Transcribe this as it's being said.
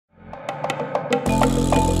Hello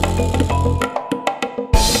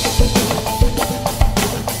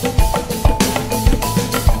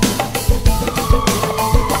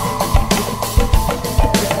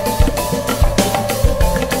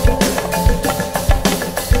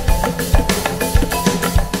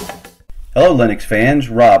Linux fans,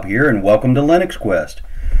 Rob here and welcome to Linux Quest.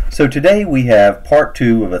 So today we have part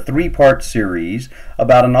 2 of a 3-part series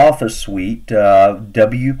about an office suite,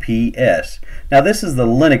 WPS. Now this is the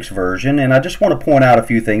Linux version, and I just want to point out a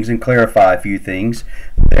few things and clarify a few things.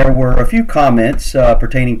 There were a few comments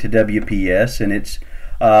pertaining to WPS, and it's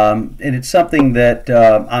something that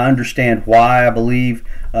I understand why. I believe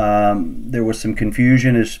there was some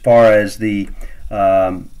confusion as far as the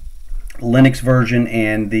Linux version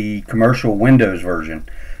and the commercial Windows version.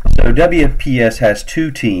 So WPS has 2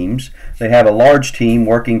 teams. They have a large team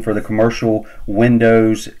working for the commercial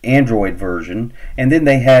Windows Android version, and then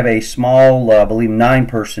they have a small, I believe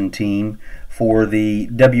 9-person team for the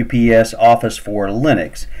WPS Office for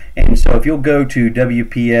Linux. And so if you'll go to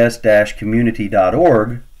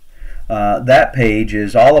wps-community.org, that page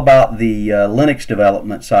is all about the Linux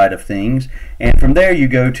development side of things, and from there you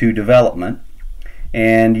go to development,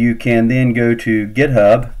 and you can then go to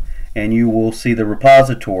GitHub and you will see the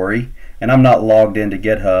repository, and I'm not logged into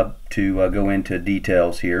GitHub to go into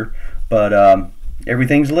details here, but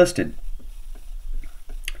everything's listed.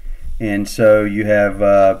 And so you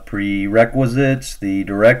have prerequisites, the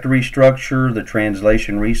directory structure, the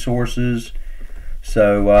translation resources.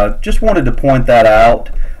 So just wanted to point that out,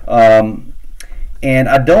 and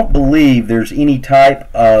I don't believe there's any type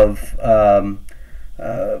of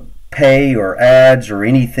pay or ads or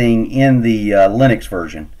anything in the Linux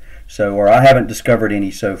version, or I haven't discovered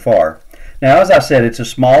any so far. Now, as I said, it's a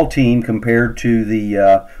small team compared to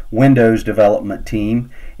the Windows development team,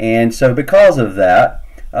 and so because of that,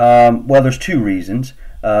 well, there's 2 reasons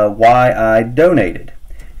why I donated.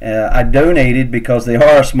 I donated because they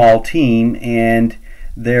are a small team, and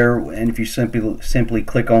if you simply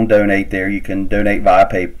click on donate there, you can donate via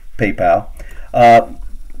PayPal.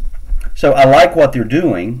 So I like what they're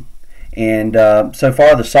doing. And so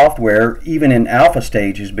far the software, even in alpha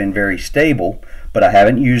stage, has been very stable, but I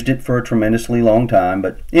haven't used it for a tremendously long time.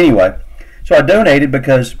 But anyway, so I donated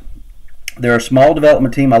because they're a small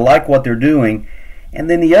development team. I like what they're doing. And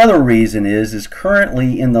then the other reason is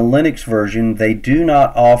currently in the Linux version, they do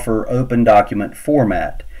not offer open document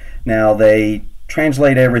format. Now, they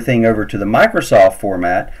translate everything over to the Microsoft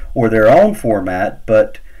format or their own format,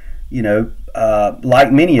 but you know,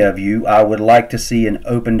 like many of you, I would like to see an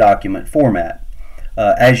open document format,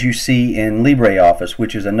 as you see in LibreOffice,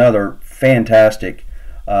 which is another fantastic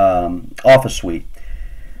office suite.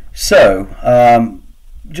 So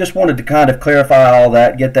just wanted to kind of clarify all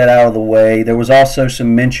that, get that out of the way. There was also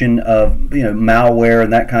some mention of malware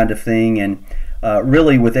and that kind of thing, and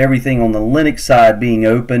really with everything on the Linux side being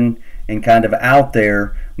open and kind of out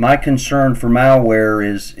there, my concern for malware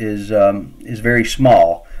is very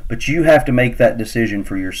small. But you have to make that decision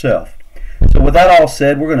for yourself. So with that all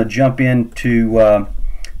said, we're going to jump into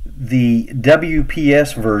the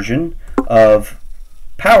WPS version of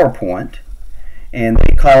PowerPoint, and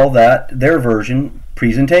they call that their version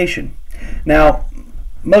presentation. Now,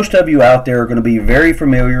 most of you out there are going to be very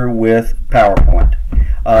familiar with PowerPoint.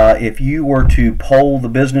 If you were to poll the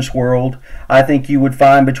business world, I think you would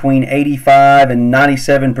find between 85 and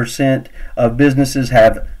 97% of businesses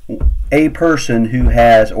have a person who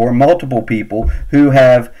has, or multiple people who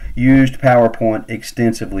have used PowerPoint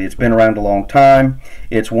extensively. It's been around a long time.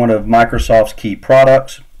 It's one of Microsoft's key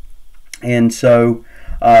products, and so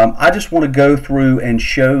I just want to go through and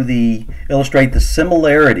illustrate the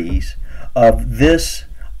similarities of this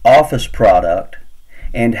Office product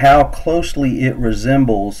and how closely it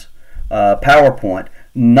resembles PowerPoint,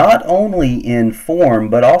 not only in form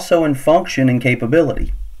but also in function and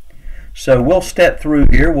capability. So we'll step through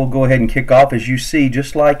here. We'll go ahead and kick off. As you see,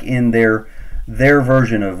 just like in their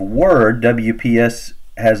version of Word, WPS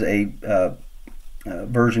has a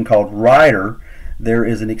version called Writer. There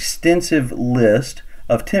is an extensive list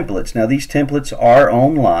of templates. Now these templates are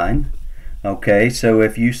online. Okay, so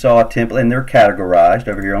if you saw a template, and they're categorized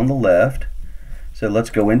over here on the left. So let's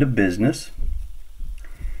go into Business,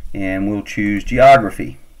 and we'll choose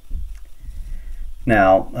Geography.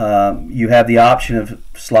 Now, you have the option of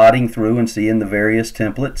sliding through and seeing the various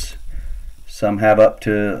templates. Some have up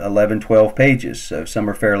to 11, 12 pages, so some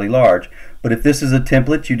are fairly large. But if this is a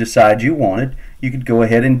template you decide you wanted, you could go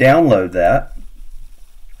ahead and download that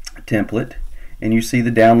template, and you see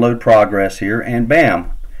the download progress here, and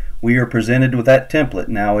bam, we are presented with that template.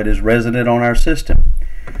 Now it is resident on our system.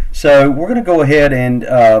 So we're going to go ahead and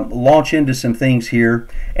launch into some things here,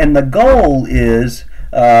 and the goal is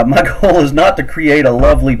my goal is not to create a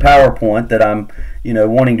lovely PowerPoint that I'm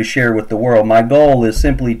wanting to share with the world. My goal is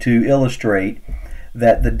simply to illustrate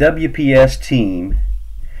that the WPS team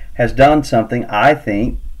has done something I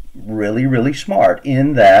think really smart,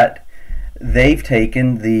 in that they've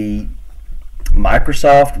taken the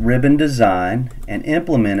Microsoft ribbon design and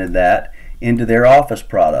implemented that into their Office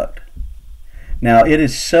product. Now, it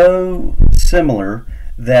is so similar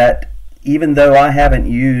that even though I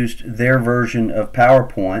haven't used their version of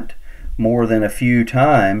PowerPoint more than a few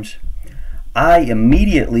times, I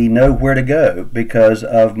immediately know where to go because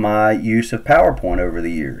of my use of PowerPoint over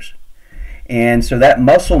the years. And so that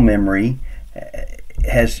muscle memory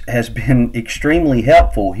has been extremely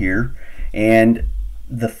helpful here, and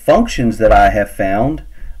the functions that I have found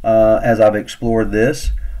as I've explored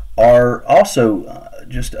this are also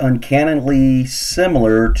just uncannily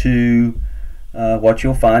similar to what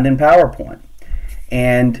you'll find in PowerPoint.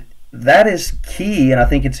 And that is key, and I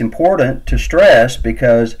think it's important to stress,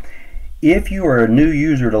 because if you are a new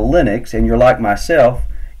user to Linux and you're like myself,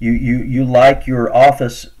 you like your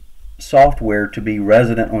Office software to be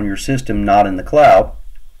resident on your system, not in the cloud.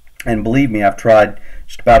 And believe me, I've tried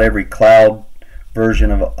just about every cloud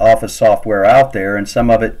version of Office software out there, and some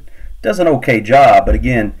of it does an okay job, but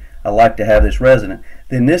again, I like to have this resident.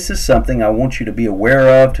 Then this is something I want you to be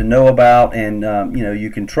aware of, to know about, and you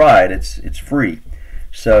can try it. It's free.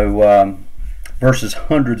 So versus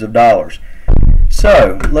hundreds of dollars.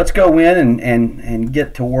 So let's go in and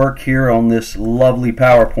get to work here on this lovely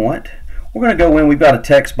PowerPoint. We're going to go in. We've got a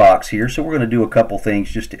text box here, so we're going to do a couple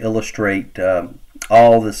things just to illustrate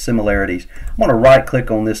all the similarities. I'm going to right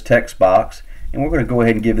click on this text box, and we're going to go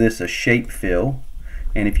ahead and give this a shape fill.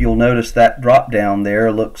 And if you'll notice, that drop down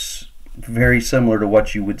there looks very similar to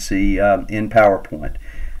what you would see in PowerPoint,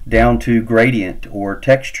 down to gradient or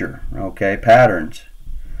texture, okay, patterns.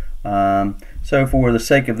 So for the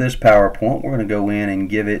sake of this PowerPoint, we're going to go in and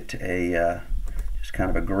give it a just kind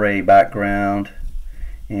of a gray background,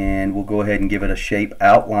 and we'll go ahead and give it a shape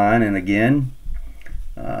outline, and again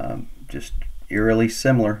just eerily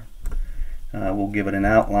similar. We'll give it an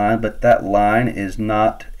outline, but that line is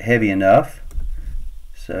not heavy enough.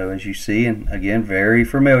 So as you see, and again, very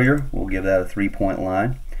familiar, we'll give that a 3-point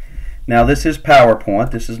line. Now this is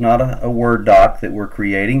PowerPoint. This is not a Word doc that we're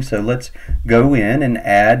creating, so let's go in and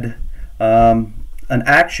add an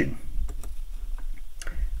action.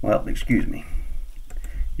 Well, excuse me.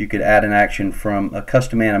 You could add an action from a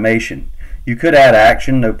custom animation. You could add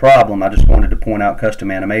action, no problem. I just wanted to point out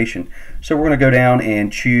custom animation. So we're going to go down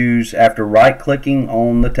and choose, after right-clicking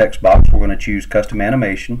on the text box, we're going to choose custom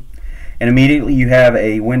animation. And immediately you have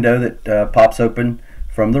a window that pops open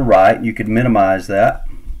from the right. You could minimize that.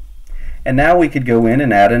 And now we could go in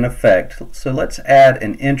and add an effect. So let's add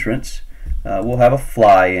an entrance. We'll have a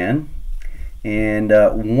fly in. And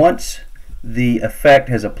once the effect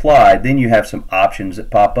has applied, then you have some options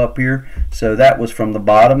that pop up here. So that was from the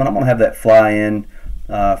bottom, and I'm going to have that fly in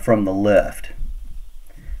from the left.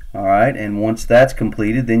 Alright, and once that's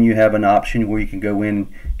completed, then you have an option where you can go in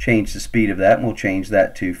and change the speed of that, and we'll change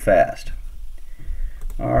that to fast.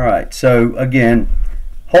 Alright, so again,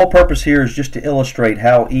 whole purpose here is just to illustrate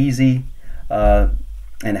how easy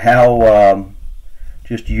and how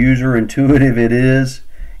just user intuitive it is,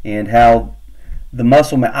 and how the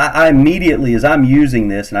muscle I immediately, as I'm using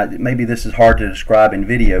this, and maybe this is hard to describe in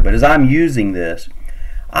video, but as I'm using this,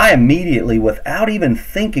 I immediately, without even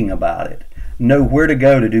thinking about it, know where to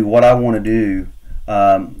go to do what I want to do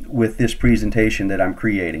with this presentation that I'm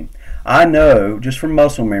creating. I know just from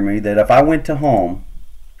muscle memory that if I went to home,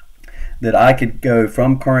 that I could go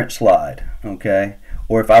from current slide, okay,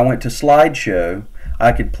 or if I went to slideshow,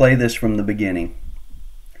 I could play this from the beginning.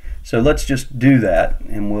 So let's just do that,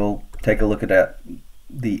 and we'll take a look at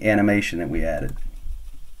the animation that we added.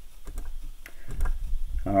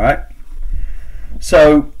 Alright,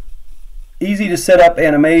 so easy to set up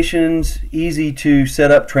animations, easy to set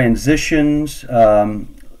up transitions.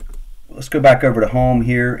 Let's go back over to home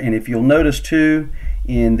here, and if you'll notice too,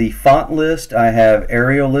 in the font list I have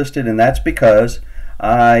Arial listed, and that's because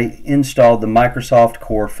I installed the Microsoft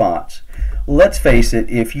Core fonts. Let's face it,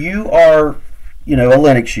 if you are a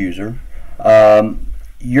Linux user,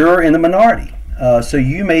 you're in the minority. So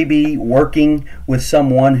you may be working with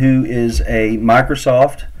someone who is a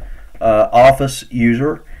Microsoft Office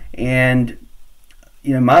user, and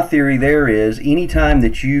my theory there is anytime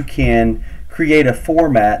that you can create a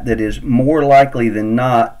format that is more likely than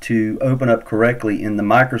not to open up correctly in the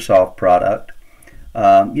Microsoft product,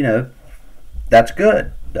 that's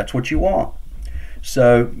good. That's what you want.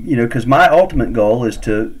 So, because my ultimate goal is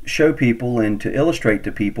to show people and to illustrate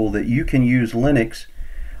to people that you can use Linux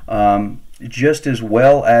just as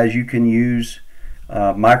well as you can use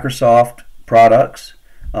Microsoft products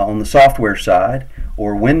on the software side,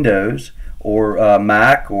 or Windows, or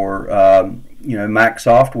Mac, or Mac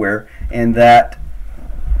software, and that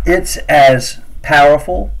it's as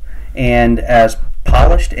powerful and as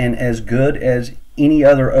polished and as good as any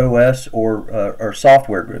other OS or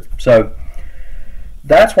software group. So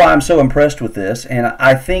that's why I'm so impressed with this, and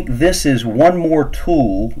I think this is one more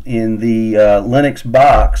tool in the Linux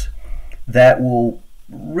box that will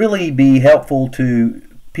really be helpful to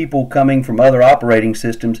people coming from other operating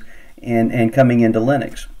systems and coming into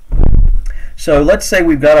Linux. So let's say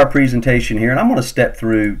we've got our presentation here, and I'm going to step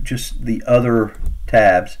through just the other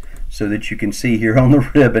tabs so that you can see here on the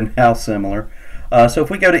ribbon how similar. So if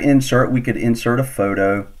we go to insert, we could insert a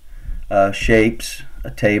photo, shapes, a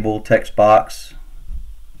table, text box.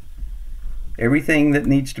 Everything that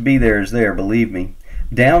needs to be there is there, believe me.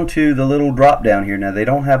 Down to the little drop down here. Now they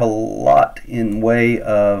don't have a lot in way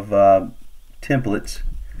of templates,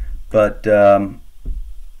 but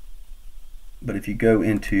if you go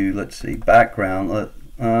into, let's see, background,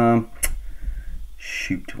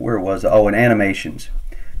 shoot, where was it? Oh, and animations.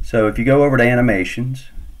 So if you go over to animations,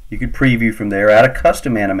 you could preview from there, add a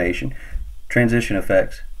custom animation, transition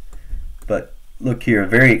effects. But look here,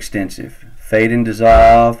 very extensive. Fade and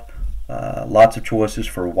dissolve, lots of choices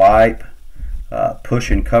for wipe,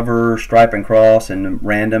 push and cover, stripe and cross, and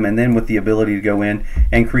random, and then with the ability to go in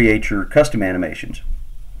and create your custom animations.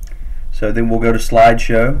 So then we'll go to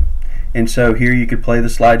slideshow, and so here you could play the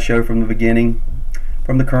slideshow from the beginning,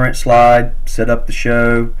 from the current slide, set up the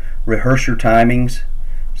show, rehearse your timings.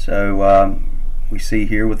 So we see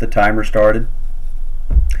here with the timer started,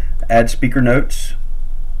 add speaker notes,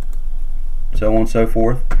 so on and so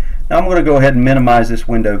forth. Now I'm going to go ahead and minimize this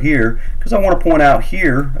window here because I want to point out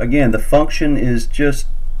here again the function is just,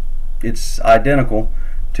 it's identical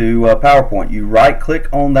to PowerPoint. You right click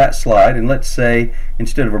on that slide, and let's say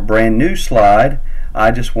instead of a brand new slide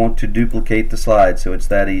I just want to duplicate the slide, so it's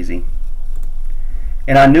that easy.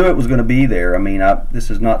 And I knew it was going to be there. I mean, this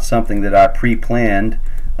is not something that I pre-planned.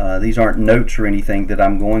 These aren't notes or anything that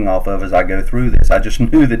I'm going off of as I go through this. I just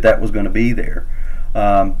knew that that was going to be there.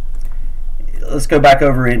 Let's go back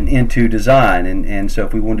over into design, and so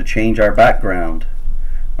if we wanted to change our background,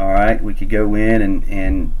 all right, we could go in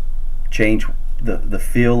and change the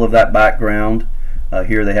feel of that background.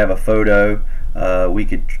 Here they have a photo. We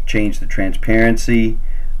could change the transparency,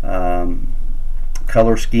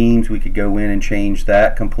 color schemes. We could go in and change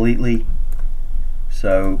that completely.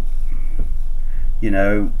 So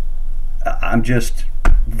I'm just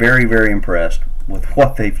very, very impressed with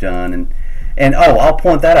what they've done. And oh, I'll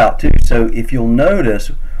point that out too. So if you'll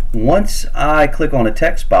notice, once I click on a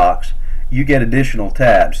text box, you get additional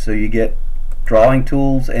tabs. So you get drawing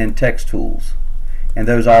tools and text tools, and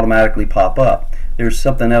those automatically pop up. There's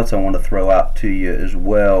something else I want to throw out to you as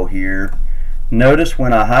well here. Notice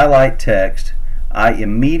when I highlight text, I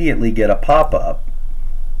immediately get a pop-up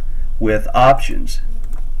with options.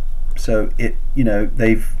 So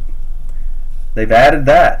they've added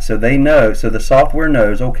that, so they know, so the software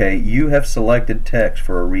knows, okay, you have selected text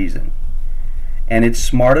for a reason, and it's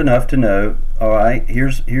smart enough to know, all right,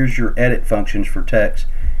 here's your edit functions for text,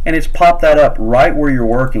 and it's popped that up right where you're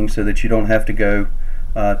working so that you don't have to go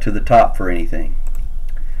to the top for anything.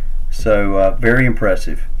 So very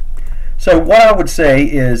impressive. So what I would say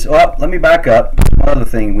is, well, let me back up. One other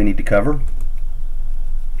thing we need to cover.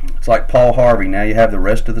 It's like Paul Harvey. Now you have the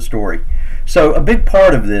rest of the story. So a big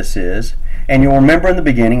part of this is, and you'll remember in the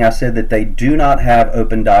beginning I said that they do not have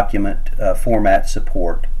open document format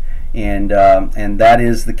support, and that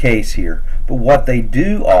is the case here. But what they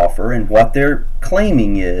do offer, and what they're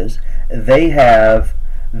claiming, is they have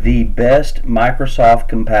the best Microsoft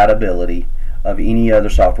compatibility of any other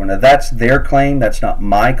software. Now that's their claim, that's not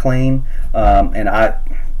my claim, and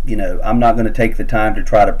I'm not going to take the time to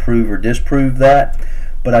try to prove or disprove that,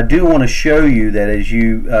 but I do want to show you that as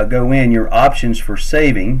you go in your options for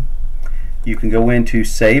saving, you can go into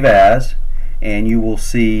Save As, and you will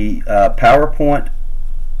see PowerPoint,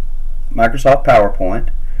 Microsoft PowerPoint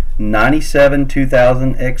 97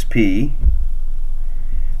 2000 XP.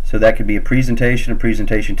 So that could be a presentation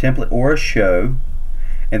template, or a show.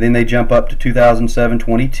 And then they jump up to 2007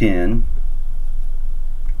 2010.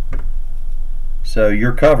 So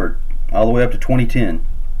you're covered all the way up to 2010.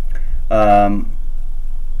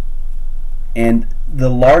 And the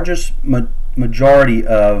largest majority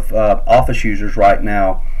of Office users right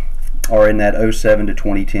now are in that 07 to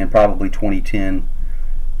 2010, probably 2010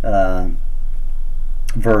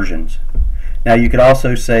 versions. Now you could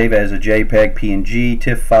also save as a JPEG, PNG,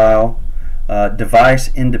 TIFF file,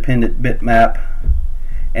 device independent bitmap,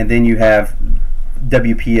 and then you have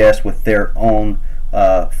WPS with their own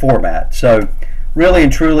format. So really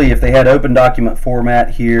and truly, if they had open document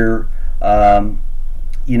format here,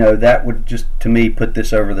 you know, that would just, to me, put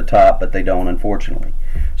this over the top, but they don't, unfortunately.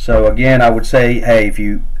 So again, I would say, hey, if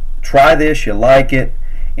you try this, you like it,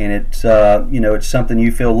 and it's you know, it's something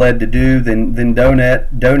you feel led to do, then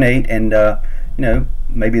donate, and you know,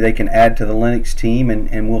 maybe they can add to the Linux team,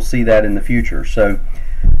 and we'll see that in the future. So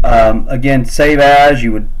again, save as,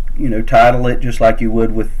 you would, you know, title it just like you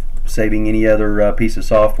would with saving any other piece of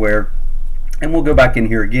software. And we'll go back in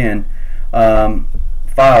here again,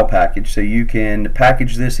 file package. So you can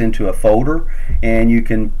package this into a folder, and you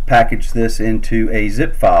can package this into a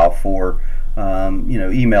zip file for you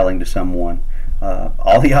know, emailing to someone.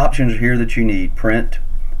 All the options are here that you need. Print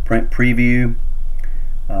preview.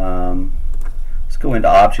 Let's go into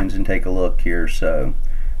options and take a look here. So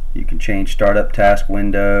you can change startup task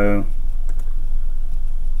window,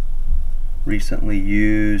 recently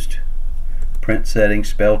used, print settings,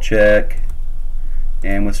 spell check,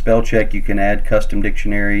 and with spell check you can add custom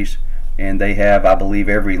dictionaries, and they have, I believe,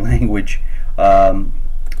 every language. I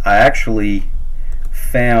actually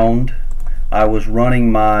found, I was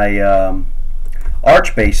running my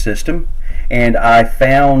Arch-based system, and I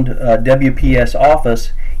found WPS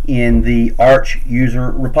Office in the Arch user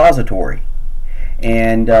repository.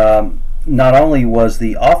 And not only was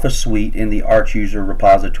the Office suite in the Arch user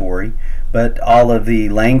repository, but all of the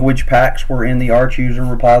language packs were in the Arch user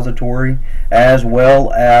repository, as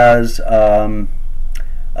well as a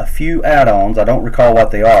few add-ons. I don't recall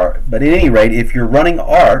what they are, but at any rate, if you're running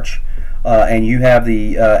Arch and you have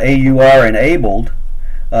the AUR enabled,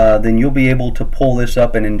 then you'll be able to pull this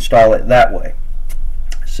up and install it that way.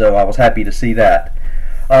 So I was happy to see that.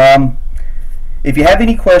 If you have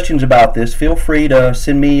any questions about this, feel free to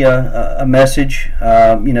send me a message,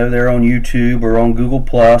 you know, there on YouTube or on Google+,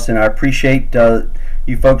 and I appreciate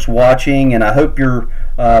you folks watching, and I hope you're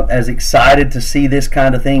as excited to see this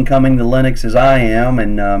kind of thing coming to Linux as I am.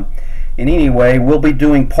 And anyway, we'll be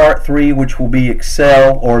doing part 3, which will be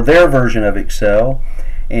Excel, or their version of Excel,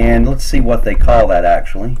 and let's see what they call that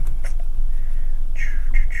actually.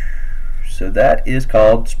 So that is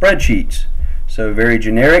called Spreadsheets. So very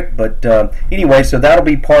generic, but anyway, so that'll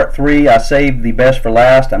be part 3. I saved the best for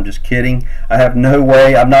last. I'm just kidding. I have no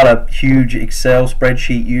way, I'm not a huge Excel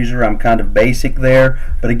spreadsheet user. I'm kind of basic there.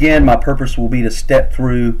 But again, my purpose will be to step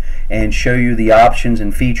through and show you the options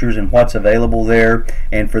and features and what's available there.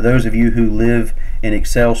 And for those of you who live in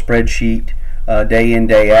Excel spreadsheet day in,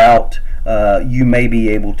 day out, you may be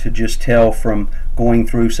able to just tell from going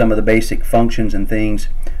through some of the basic functions and things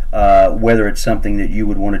whether it's something that you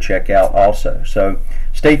would want to check out also. So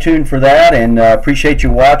stay tuned for that, and appreciate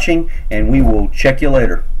you watching, and we will check you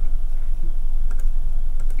later.